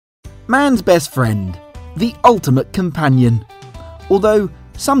Man's best friend, the ultimate companion. Although,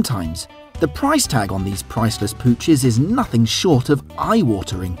 sometimes, the price tag on these priceless pooches is nothing short of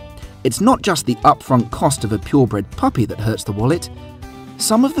eye-watering. It's not just the upfront cost of a purebred puppy that hurts the wallet.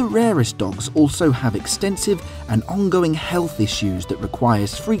 Some of the rarest dogs also have extensive and ongoing health issues that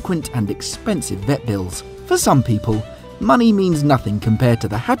requires frequent and expensive vet bills. For some people, money means nothing compared to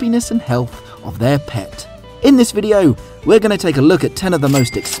the happiness and health of their pet. In this video, we're going to take a look at 10 of the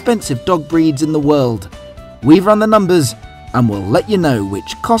most expensive dog breeds in the world. We've run the numbers, and we'll let you know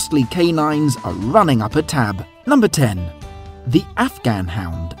which costly canines are running up a tab. Number 10. The Afghan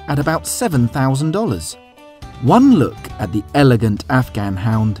Hound at about $7,000. One look at the elegant Afghan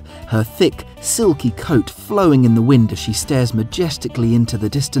Hound, her thick, silky coat flowing in the wind as she stares majestically into the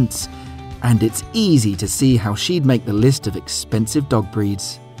distance, and it's easy to see how she'd make the list of expensive dog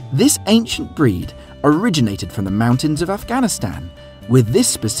breeds. This ancient breed originated from the mountains of Afghanistan, with this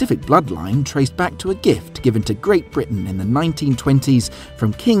specific bloodline traced back to a gift given to Great Britain in the 1920s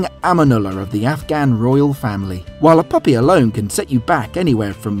from King Amanullah of the Afghan Royal Family. While a puppy alone can set you back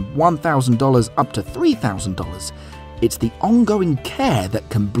anywhere from $1,000 up to $3,000, it's the ongoing care that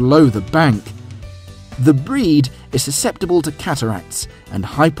can blow the bank. The breed is susceptible to cataracts and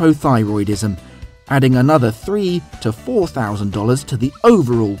hypothyroidism, adding another $3,000 to $4,000 to the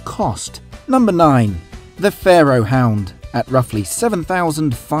overall cost. Number 9. The Pharaoh Hound at roughly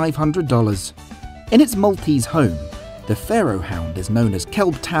 $7,500. In its Maltese home, the Pharaoh Hound is known as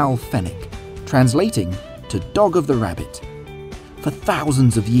Kelb Tal Fennec, translating to Dog of the Rabbit. For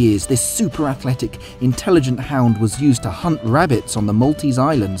thousands of years, this super athletic, intelligent hound was used to hunt rabbits on the Maltese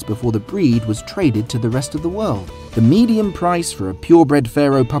Islands before the breed was traded to the rest of the world. The median price for a purebred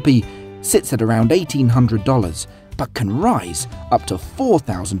Pharaoh puppy sits at around $1,800, but can rise up to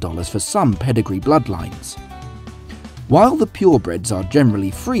 $4,000 for some pedigree bloodlines. While the purebreds are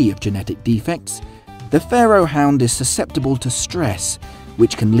generally free of genetic defects, the Pharaoh Hound is susceptible to stress,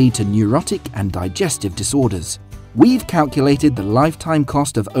 which can lead to neurotic and digestive disorders. We've calculated the lifetime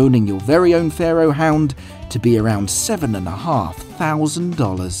cost of owning your very own Pharaoh Hound to be around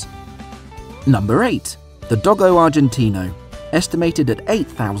 $7,500. Number 8. The Doggo Argentino, estimated at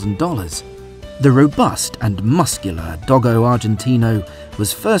 $8,000. The robust and muscular Doggo Argentino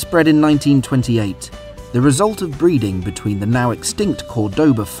was first bred in 1928, the result of breeding between the now extinct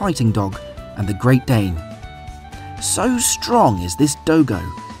Cordoba fighting dog and the Great Dane. So strong is this dogo,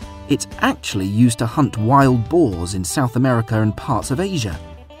 it's actually used to hunt wild boars in South America and parts of Asia.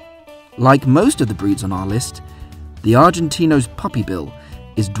 Like most of the breeds on our list, the Argentino's puppy bill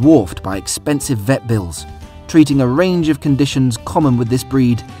is dwarfed by expensive vet bills, treating a range of conditions common with this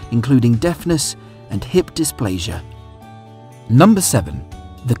breed, including deafness and hip dysplasia. Number 7.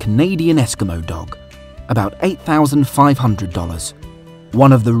 The Canadian Eskimo Dog, about $8,500.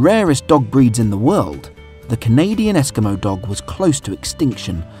 One of the rarest dog breeds in the world, the Canadian Eskimo Dog was close to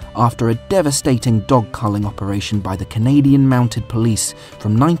extinction after a devastating dog culling operation by the Canadian Mounted Police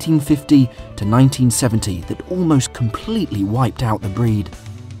from 1950 to 1970 that almost completely wiped out the breed.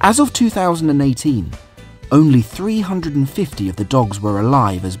 As of 2018, only 350 of the dogs were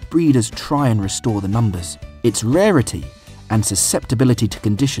alive as breeders try and restore the numbers. Its rarity and susceptibility to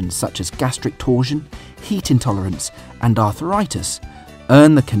conditions such as gastric torsion, heat intolerance, and arthritis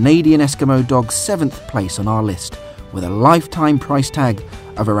earn the Canadian Eskimo Dog 7th place on our list, with a lifetime price tag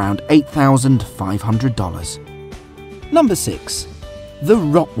of around $8,500. Number 6. The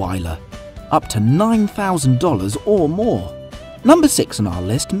Rottweiler, up to $9,000 or more. Number 6 on our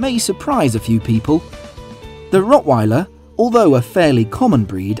list may surprise a few people. The Rottweiler, although a fairly common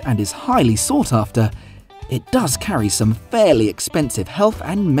breed and is highly sought after, it does carry some fairly expensive health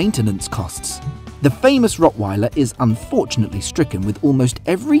and maintenance costs. The famous Rottweiler is unfortunately stricken with almost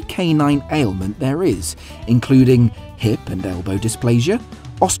every canine ailment there is, including hip and elbow dysplasia,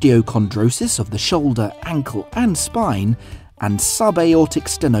 osteochondrosis of the shoulder, ankle and spine, and subaortic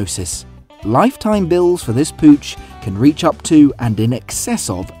stenosis. Lifetime bills for this pooch can reach up to and in excess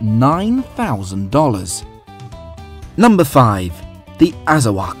of $9,000. Number 5. The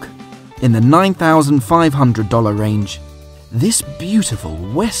Azawak, in the $9,500 range. This beautiful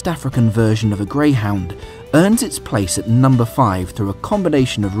West African version of a greyhound earns its place at number 5 through a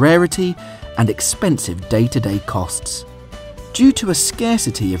combination of rarity and expensive day-to-day costs. Due to a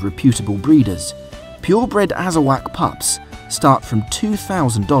scarcity of reputable breeders, purebred Azawak pups start from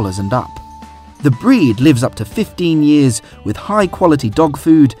 $2,000 and up. The breed lives up to 15 years with high-quality dog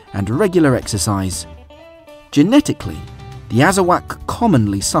food and regular exercise. Genetically, the Azawak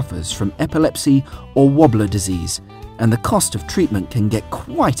commonly suffers from epilepsy or wobbler disease, and the cost of treatment can get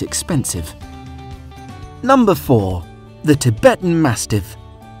quite expensive. Number 4. The Tibetan Mastiff,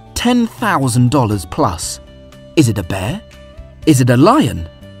 $10,000 plus. Is it a bear? Is it a lion?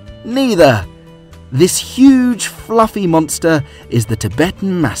 Neither. This huge, fluffy monster is the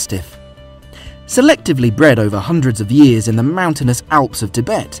Tibetan Mastiff. Selectively bred over hundreds of years in the mountainous Alps of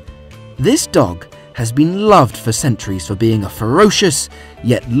Tibet, this dog has been loved for centuries for being a ferocious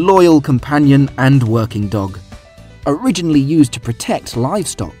yet loyal companion and working dog. Originally used to protect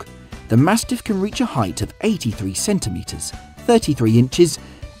livestock, the Mastiff can reach a height of 83 centimetres, 33 inches,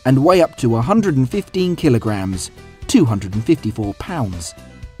 and weigh up to 115 kilograms, 254 pounds.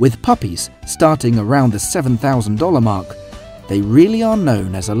 With puppies starting around the $7,000 mark, they really are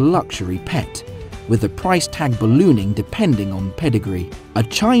known as a luxury pet, with the price tag ballooning depending on pedigree. A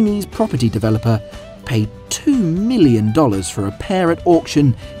Chinese property developer paid $2 million for a pair at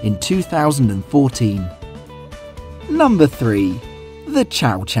auction in 2014. Number 3. The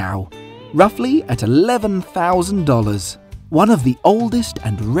Chow Chow, roughly at $11,000. One of the oldest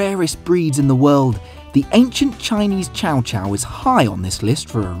and rarest breeds in the world, the ancient Chinese Chow Chow is high on this list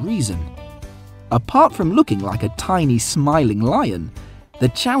for a reason. Apart from looking like a tiny smiling lion, the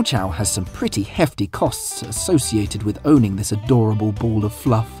Chow Chow has some pretty hefty costs associated with owning this adorable ball of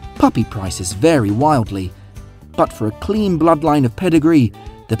fluff. Puppy prices vary wildly, but for a clean bloodline of pedigree,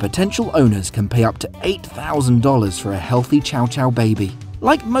 the potential owners can pay up to $8,000 for a healthy Chow Chow baby.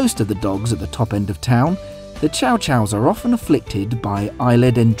 Like most of the dogs at the top end of town, the Chow Chows are often afflicted by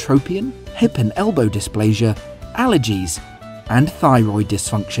eyelid entropion, hip and elbow dysplasia, allergies, and thyroid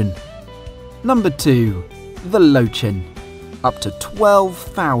dysfunction. Number 2. The Lochin, up to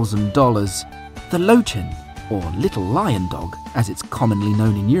 $12,000. The Lochin, or Little Lion Dog as it's commonly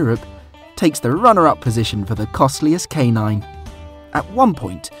known in Europe, takes the runner-up position for the costliest canine. At one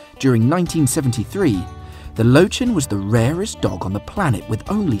point, during 1973, the Lochin was the rarest dog on the planet, with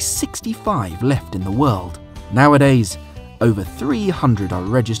only 65 left in the world. Nowadays, over 300 are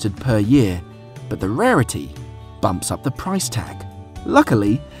registered per year, but the rarity bumps up the price tag.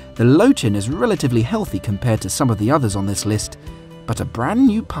 Luckily, the Lochin is relatively healthy compared to some of the others on this list, but a brand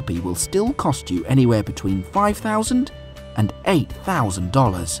new puppy will still cost you anywhere between $5,000 and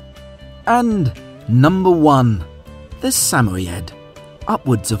 $8,000. And number 1, the Samoyed,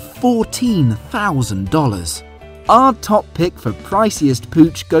 upwards of $14,000. Our top pick for priciest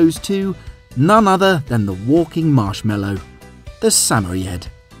pooch goes to none other than the walking marshmallow, the Samoyed.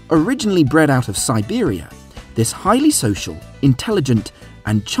 Originally bred out of Siberia, this highly social, intelligent,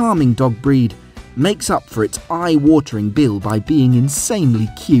 and charming dog breed makes up for its eye-watering bill by being insanely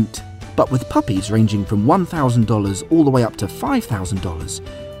cute. But with puppies ranging from $1,000 all the way up to $5,000,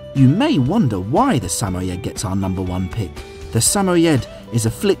 you may wonder why the Samoyed gets our number 1 pick. The Samoyed is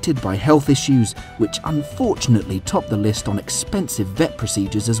afflicted by health issues which unfortunately top the list on expensive vet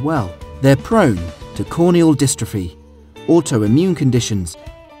procedures as well. They're prone to corneal dystrophy, autoimmune conditions,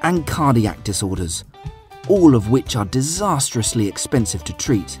 and cardiac disorders, all of which are disastrously expensive to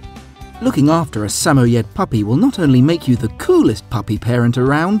treat. Looking after a Samoyed puppy will not only make you the coolest puppy parent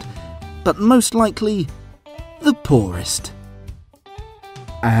around, but most likely the poorest.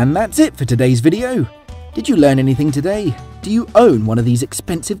 And that's it for today's video. Did you learn anything today? Do you own one of these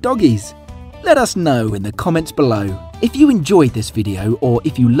expensive doggies? Let us know in the comments below. If you enjoyed this video or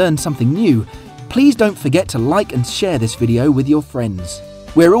if you learned something new, please don't forget to like and share this video with your friends.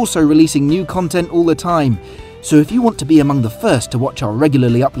 We're also releasing new content all the time, so if you want to be among the first to watch our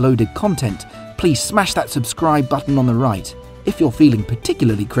regularly uploaded content, please smash that subscribe button on the right. If you're feeling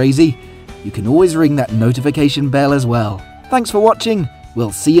particularly crazy, you can always ring that notification bell as well. Thanks for watching.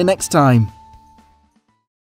 We'll see you next time.